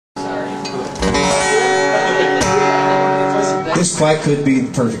This quite could be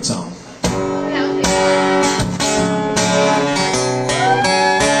the perfect song.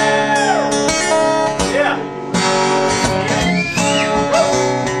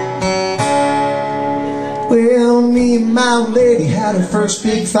 Well, me and my old lady had our first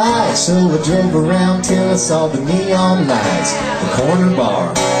big fight, so I drove around till I saw the neon lights. The corner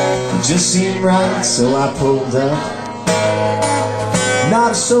bar just seemed right, so I pulled up.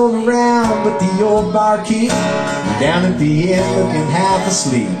 Not a soul around but the old barkeep, down at the end looking half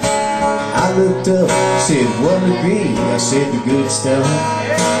asleep. I looked up, said, "What'll it be?" I said, "The good stuff."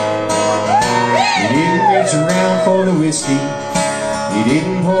 He didn't reach around for the whiskey, he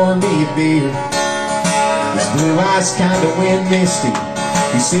didn't pour me a beer. His blue eyes kinda went misty.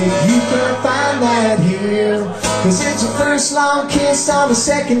 He said, "You can't find that here, 'cause it's your first long kiss on the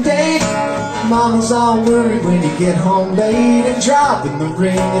second date. Mama's all worried when you get home late, and dropping the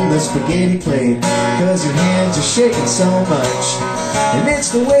ring in the spaghetti plate, 'cause your hands are shaking so much. And it's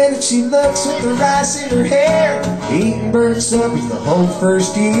the way that she looks with the rice in her hair, eating burnt suppers the whole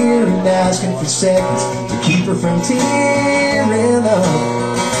first year, and asking for seconds to keep her from tearing up.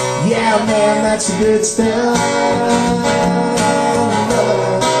 Yeah, man, that's the good stuff."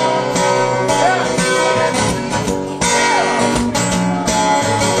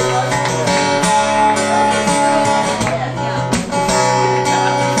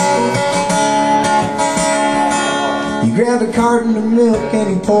 He grabbed a carton of milk and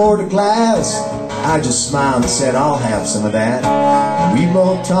he poured a glass. I just smiled and said, "I'll have some of that." We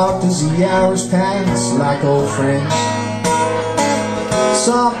both talked as the hours passed like old friends.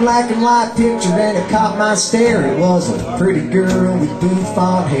 Saw a black and white picture and it caught my stare. It was a pretty girl with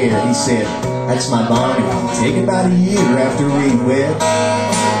bouffant hair. He said, "That's my Bonnie, take about a year after we wed."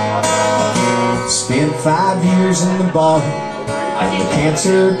 Spent 5 years in the bar, the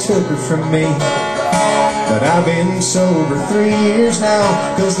cancer took her from me. But I've been sober 3 years now,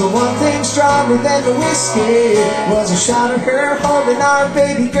 'cause the one thing stronger than the whiskey was a shot of her holding our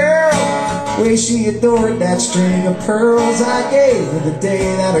baby girl. Way she adored that string of pearls I gave her the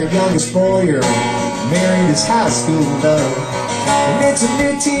day that her youngest boy married his high school love. And it's a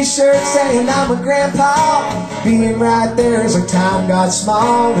new t-shirt saying I'm a grandpa, being right there as her time got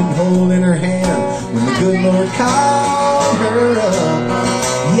small, and holding her hand when the good Lord called her up.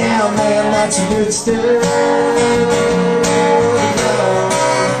 Yeah, man, that's a good stuff.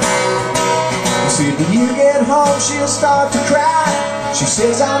 See, when you get home, she'll start to cry. She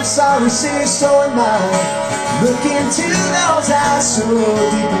says, "I'm sorry, sis, so am I." Look into those eyes so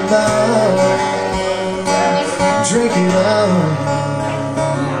deep in love. Drink it up,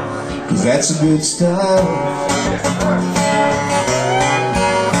 'cause that's the good stuff.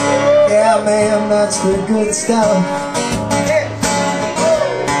 Yeah, man, that's the good stuff.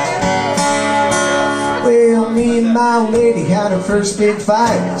 Well, me and my old lady had our first big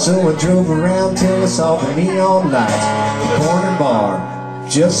fight, so I drove around till I saw the neon lights. The corner bar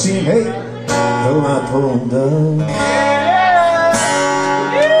just seemed, hey, though I pulled up.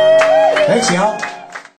 Thanks, y'all.